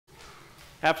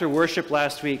After worship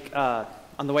last week, on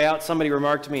the way out, somebody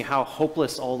remarked to me how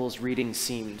hopeless all those readings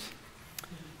seemed.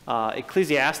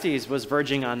 Ecclesiastes was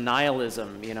verging on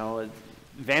nihilism,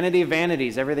 vanity of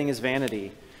vanities, everything is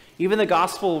vanity. Even the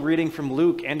gospel reading from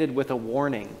Luke ended with a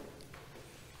warning.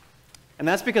 And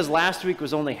that's because last week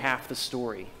was only half the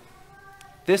story.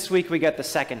 This week we get the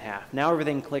second half. Now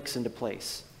everything clicks into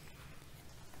place.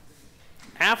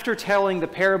 After telling the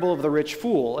parable of the rich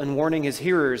fool and warning his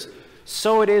hearers,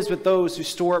 so it is with those who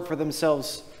store up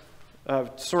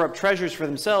treasures for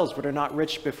themselves, but are not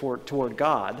rich toward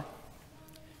God.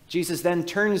 Jesus then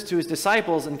turns to his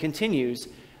disciples and continues,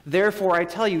 "Therefore I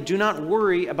tell you, do not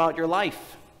worry about your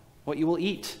life, what you will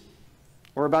eat,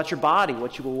 or about your body,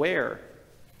 what you will wear."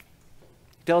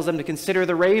 He tells them to consider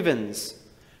the ravens,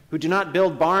 who do not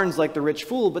build barns like the rich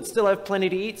fool, but still have plenty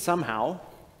to eat somehow.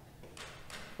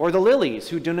 Or the lilies,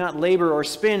 who do not labor or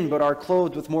spin, but are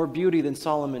clothed with more beauty than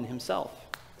Solomon himself.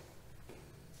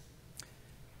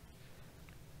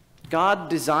 God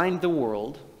designed the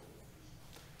world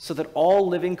so that all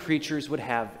living creatures would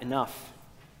have enough.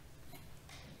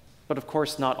 But of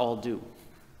course, not all do.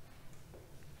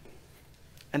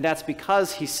 And that's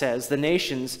because, he says, the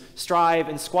nations strive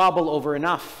and squabble over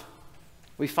enough.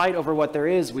 We fight over what there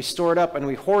is, we store it up, and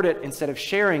we hoard it instead of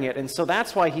sharing it. And so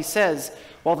that's why he says,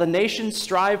 while the nations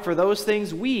strive for those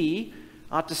things, we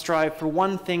ought to strive for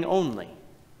one thing only: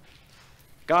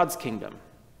 God's kingdom,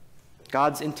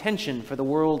 God's intention for the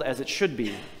world as it should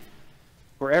be,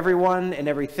 where everyone and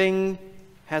everything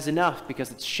has enough because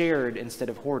it's shared instead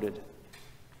of hoarded.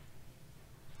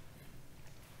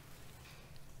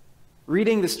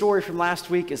 Reading the story from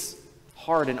last week is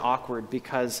hard and awkward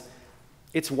because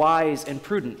it's wise and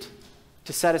prudent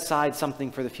to set aside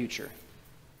something for the future.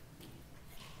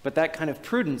 But that kind of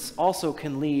prudence also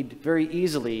can lead very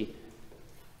easily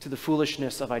to the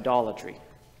foolishness of idolatry.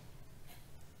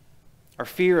 Our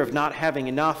fear of not having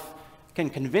enough can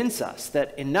convince us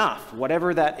that enough,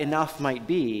 whatever that enough might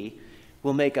be,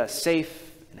 will make us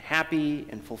safe and happy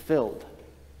and fulfilled.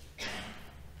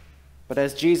 But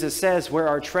as Jesus says, where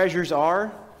our treasures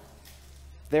are,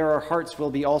 there our hearts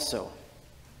will be also.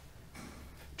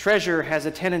 Treasure has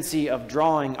a tendency of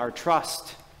drawing our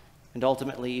trust and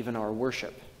ultimately even our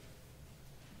worship.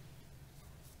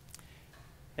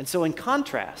 And so in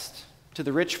contrast to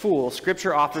the rich fool,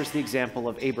 Scripture offers the example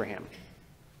of Abraham.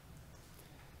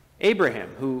 Abraham,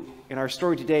 who in our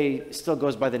story today still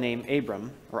goes by the name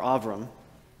Abram or Avram.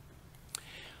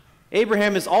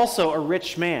 Abraham is also a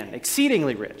rich man,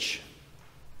 exceedingly rich,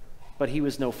 but he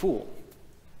was no fool.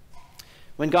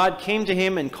 When God came to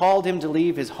him and called him to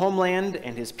leave his homeland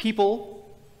and his people,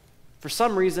 for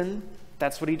some reason,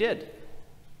 that's what he did.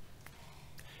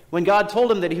 When God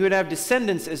told him that he would have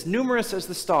descendants as numerous as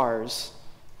the stars,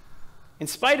 in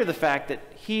spite of the fact that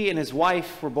he and his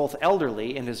wife were both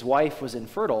elderly and his wife was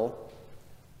infertile,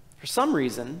 for some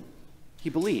reason,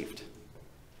 he believed.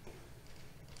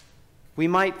 We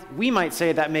might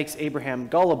say that makes Abraham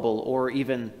gullible or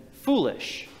even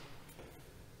foolish.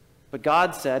 But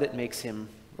God said it makes him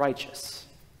righteous.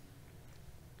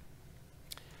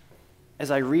 As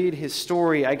I read his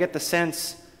story, I get the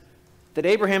sense that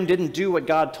Abraham didn't do what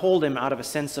God told him out of a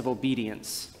sense of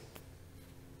obedience.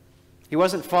 He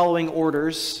wasn't following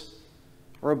orders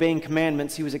or obeying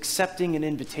commandments. He was accepting an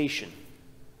invitation.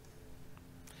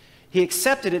 He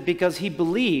accepted it because he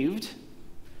believed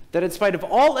that in spite of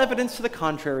all evidence to the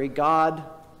contrary, God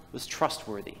was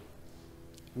trustworthy,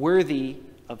 worthy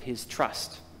of his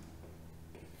trust.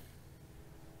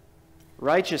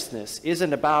 Righteousness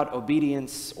isn't about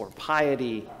obedience or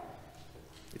piety.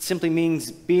 It simply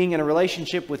means being in a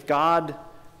relationship with God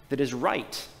that is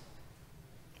right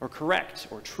or correct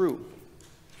or true.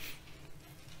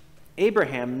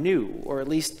 Abraham knew, or at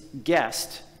least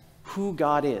guessed, who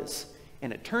God is,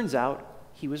 and it turns out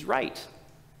he was right.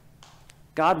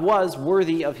 God was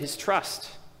worthy of his trust.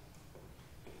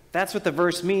 That's what the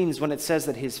verse means when it says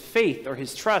that his faith or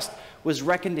his trust was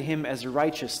reckoned to him as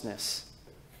righteousness.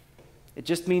 It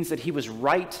just means that he was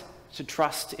right to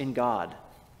trust in God.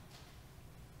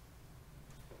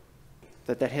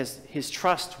 That his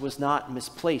trust was not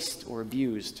misplaced or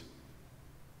abused.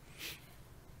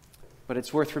 But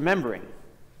it's worth remembering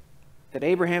that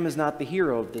Abraham is not the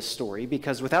hero of this story,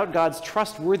 because without God's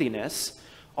trustworthiness,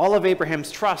 all of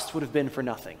Abraham's trust would have been for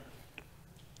nothing.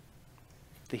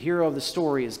 The hero of the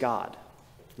story is God,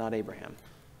 not Abraham.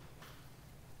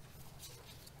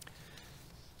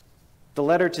 The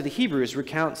letter to the Hebrews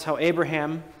recounts how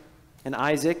Abraham and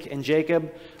Isaac and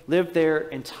Jacob lived their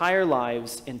entire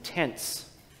lives in tents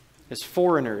as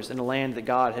foreigners in a land that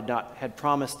God had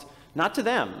promised not to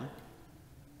them,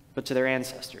 but to their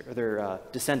ancestors or their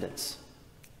descendants.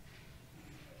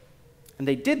 And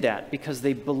they did that because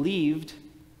they believed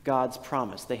God's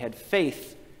promise. They had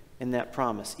faith in that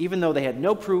promise, even though they had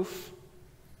no proof,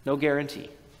 no guarantee.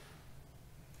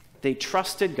 They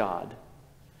trusted God,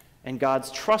 and God's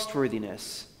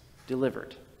trustworthiness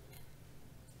delivered.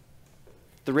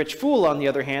 The rich fool, on the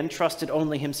other hand, trusted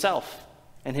only himself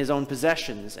and his own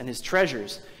possessions and his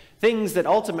treasures, things that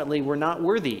ultimately were not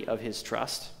worthy of his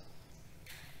trust.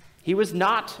 He was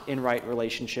not in right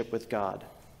relationship with God.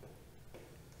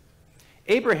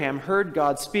 Abraham heard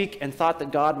God speak and thought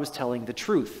that God was telling the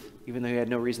truth, even though he had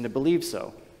no reason to believe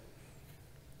so.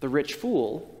 The rich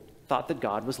fool thought that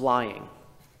God was lying.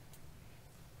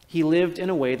 He lived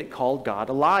in a way that called God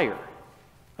a liar,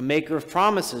 a maker of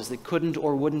promises that couldn't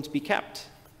or wouldn't be kept.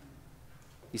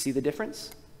 You see the difference?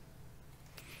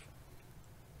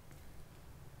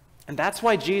 And that's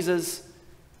why Jesus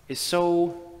is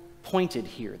so pointed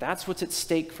here. That's what's at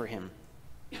stake for him.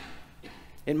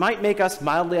 It might make us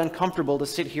mildly uncomfortable to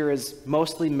sit here as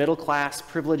mostly middle-class,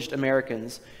 privileged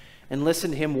Americans and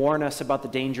listen to him warn us about the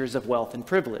dangers of wealth and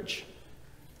privilege.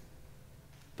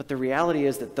 But the reality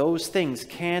is that those things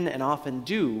can and often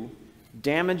do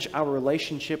damage our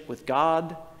relationship with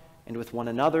God and with one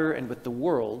another and with the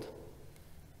world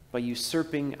by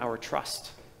usurping our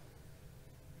trust.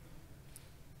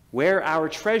 Where our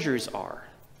treasures are,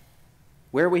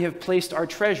 where we have placed our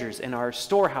treasures in our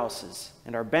storehouses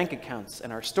and our bank accounts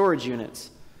and our storage units,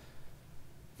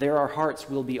 there our hearts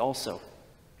will be also.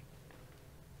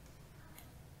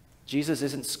 Jesus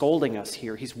isn't scolding us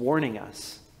here, he's warning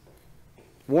us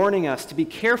to be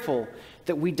careful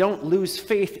that we don't lose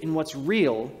faith in what's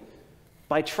real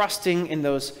by trusting in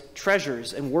those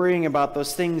treasures and worrying about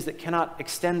those things that cannot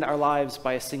extend our lives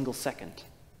by a single second.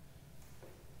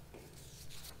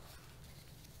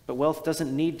 But wealth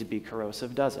doesn't need to be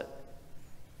corrosive, does it?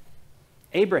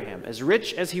 Abraham, as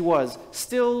rich as he was,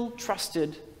 still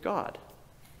trusted God.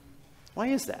 Why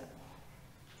is that?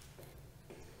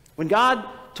 When God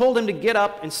told him to get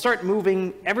up and start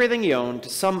moving everything he owned to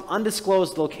some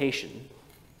undisclosed location,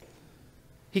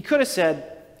 he could have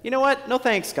said, "You know what? No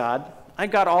thanks, God. I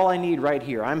got all I need right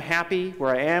here. I'm happy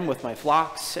where I am with my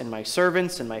flocks and my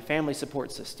servants and my family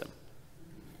support system."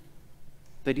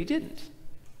 But he didn't.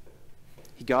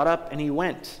 He got up and he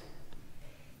went.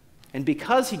 And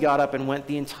because he got up and went,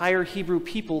 the entire Hebrew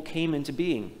people came into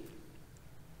being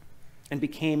and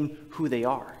became who they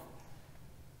are.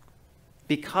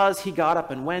 Because he got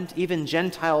up and went, even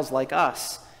Gentiles like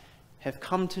us have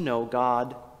come to know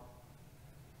God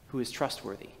who is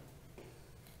trustworthy.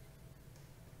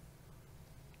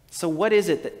 So what is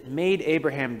it that made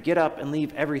Abraham get up and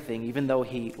leave everything even though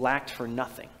he lacked for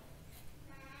nothing?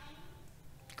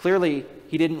 Clearly,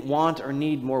 he didn't want or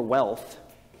need more wealth.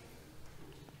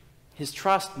 His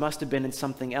trust must have been in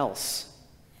something else,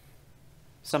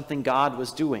 something God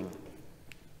was doing.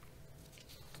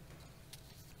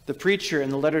 The preacher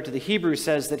in the letter to the Hebrews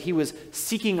says that he was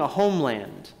seeking a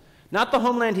homeland, not the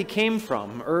homeland he came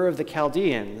from, Ur of the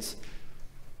Chaldeans,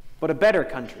 but a better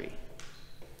country,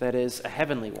 that is, a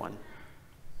heavenly one.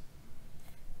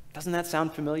 Doesn't that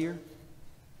sound familiar?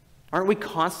 Aren't we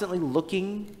constantly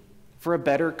looking for a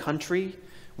better country,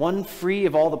 one free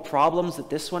of all the problems that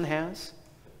this one has?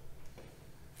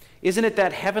 Isn't it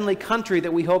that heavenly country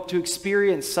that we hope to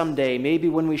experience someday, maybe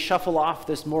when we shuffle off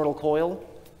this mortal coil?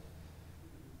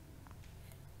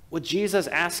 What Jesus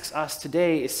asks us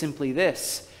today is simply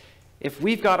this: if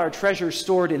we've got our treasure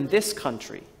stored in this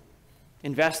country,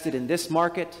 invested in this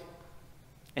market,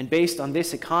 and based on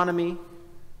this economy,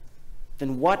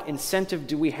 then what incentive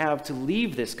do we have to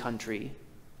leave this country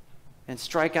and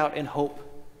strike out in hope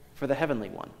for the heavenly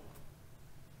one?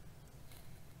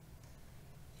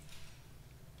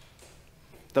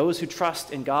 Those who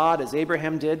trust in God, as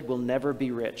Abraham did, will never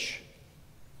be rich.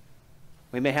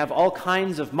 We may have all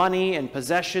kinds of money and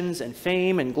possessions and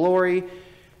fame and glory,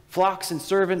 flocks and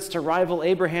servants to rival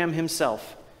Abraham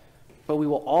himself, but we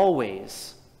will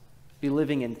always be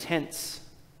living in tents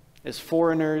as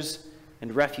foreigners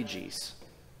and refugees,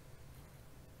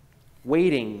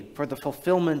 waiting for the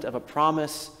fulfillment of a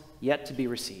promise yet to be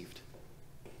received.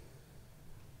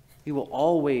 We will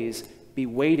always be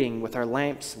waiting with our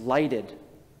lamps lighted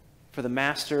for the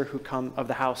master of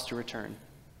the house to return.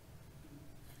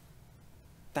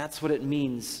 That's what it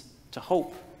means to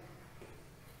hope,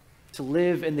 to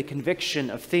live in the conviction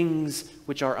of things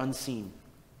which are unseen.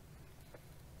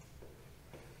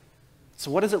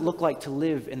 So what does it look like to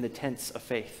live in the tents of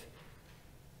faith?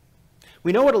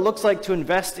 We know what it looks like to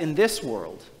invest in this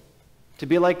world, to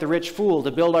be like the rich fool,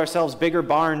 to build ourselves bigger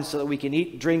barns so that we can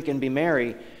eat, drink, and be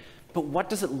merry. But what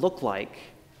does it look like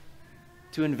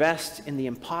to invest in the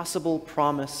impossible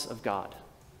promise of God?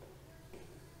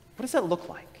 What does that look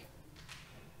like?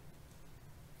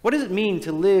 What does it mean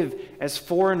to live as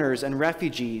foreigners and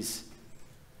refugees,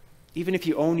 even if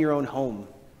you own your own home,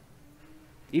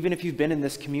 even if you've been in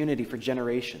this community for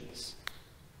generations?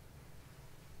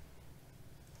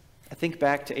 I think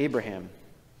back to Abraham,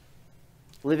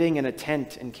 living in a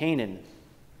tent in Canaan.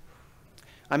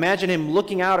 I imagine him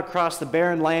looking out across the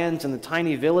barren lands and the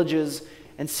tiny villages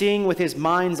and seeing with his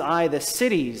mind's eye the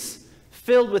cities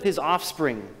filled with his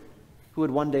offspring who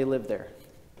would one day live there.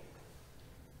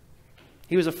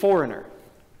 He was a foreigner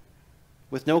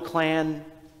with no clan,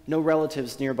 no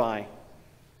relatives nearby.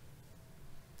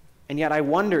 And yet I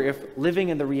wonder if living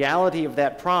in the reality of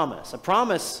that promise, a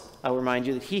promise, I'll remind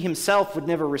you, that he himself would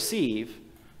never receive,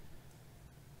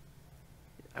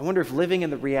 I wonder if living in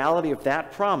the reality of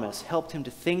that promise helped him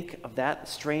to think of that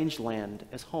strange land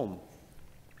as home.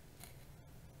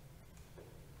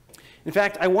 In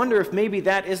fact, I wonder if maybe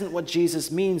that isn't what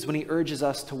Jesus means when he urges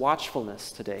us to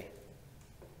watchfulness today.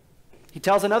 He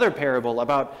tells another parable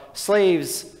about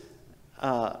slaves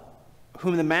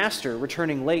whom the master,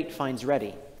 returning late, finds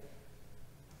ready.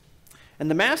 And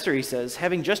the master, he says,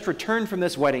 having just returned from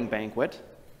this wedding banquet,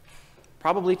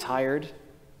 probably tired,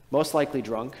 most likely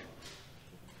drunk,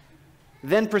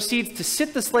 then proceeds to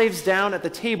sit the slaves down at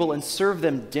the table and serve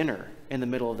them dinner in the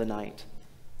middle of the night.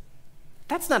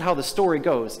 That's not how the story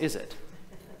goes, is it?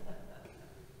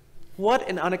 What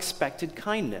an unexpected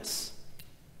kindness.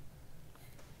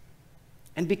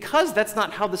 And because that's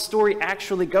not how the story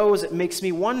actually goes, it makes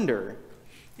me wonder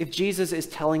if Jesus is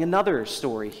telling another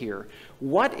story here.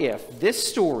 What if this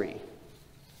story,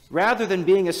 rather than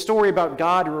being a story about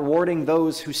God rewarding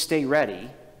those who stay ready,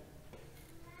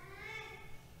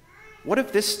 what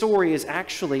if this story is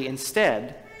actually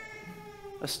instead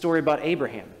a story about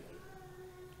Abraham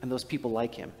and those people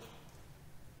like him?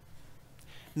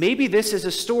 Maybe this is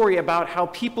a story about how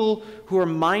people who are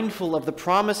mindful of the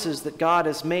promises that God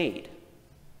has made,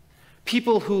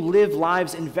 people who live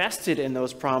lives invested in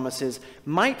those promises,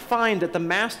 might find that the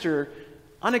master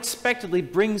unexpectedly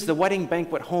brings the wedding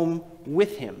banquet home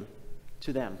with him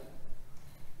to them.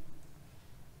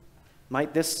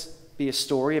 Might this be a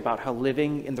story about how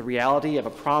living in the reality of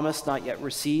a promise not yet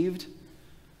received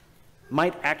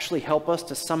might actually help us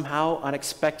to somehow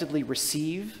unexpectedly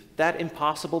receive that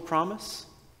impossible promise?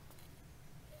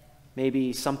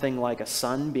 Maybe something like a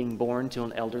son being born to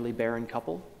an elderly barren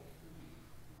couple?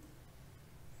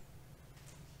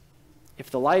 If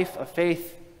the life of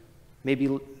faith may be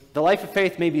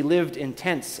lived in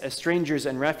tents as strangers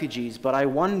and refugees, but I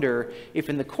wonder if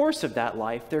in the course of that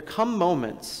life there come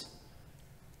moments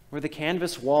where the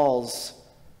canvas walls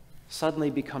suddenly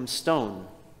become stone,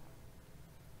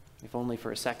 if only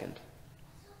for a second. Do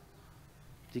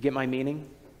you get my meaning?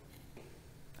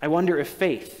 I wonder if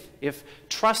faith, if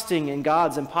trusting in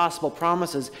God's impossible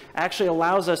promises actually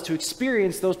allows us to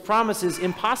experience those promises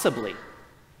impossibly,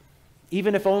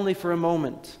 even if only for a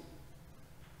moment.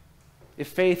 If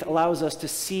faith allows us to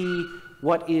see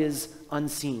what is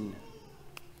unseen.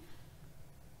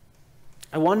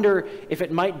 I wonder if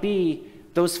it might be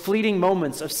those fleeting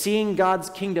moments of seeing God's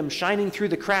kingdom shining through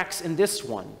the cracks in this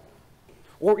one,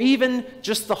 or even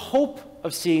just the hope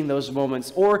of seeing those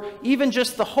moments, or even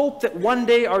just the hope that one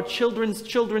day our children's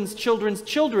children's children's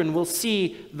children will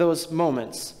see those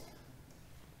moments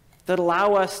that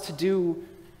allow us to do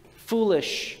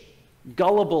foolish,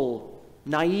 gullible,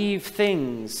 naive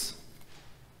things.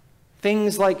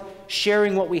 Things like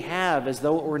sharing what we have as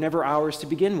though it were never ours to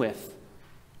begin with,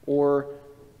 or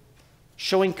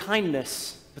showing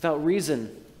kindness without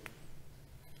reason,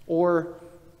 or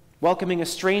welcoming a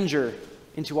stranger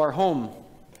into our home,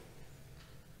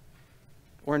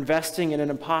 or investing in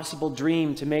an impossible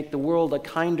dream to make the world a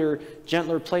kinder,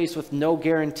 gentler place with no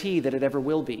guarantee that it ever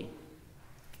will be.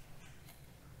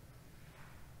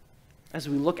 As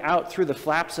we look out through the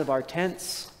flaps of our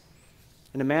tents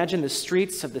and imagine the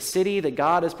streets of the city that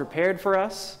God has prepared for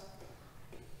us,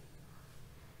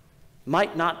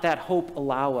 might not that hope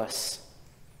allow us,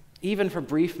 even for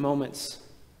brief moments,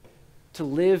 to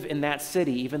live in that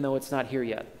city even though it's not here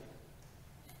yet?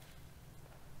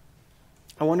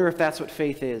 I wonder if that's what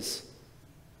faith is,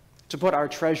 to put our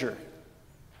treasure,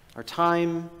 our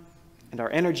time, and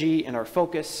our energy and our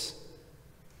focus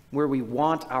where we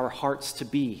want our hearts to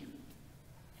be,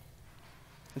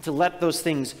 and to let those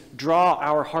things draw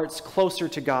our hearts closer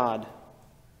to God,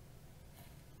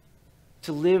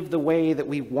 to live the way that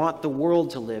we want the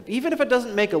world to live, even if it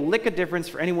doesn't make a lick of difference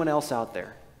for anyone else out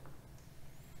there.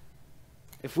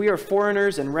 If we are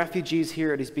foreigners and refugees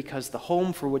here, it is because the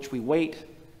home for which we wait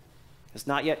has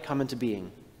not yet come into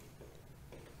being.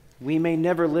 We may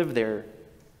never live there,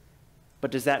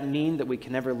 But does that mean that we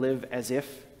can never live as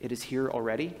if it is here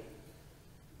already?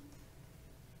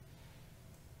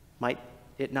 Might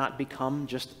it not become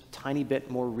just a tiny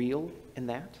bit more real in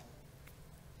that?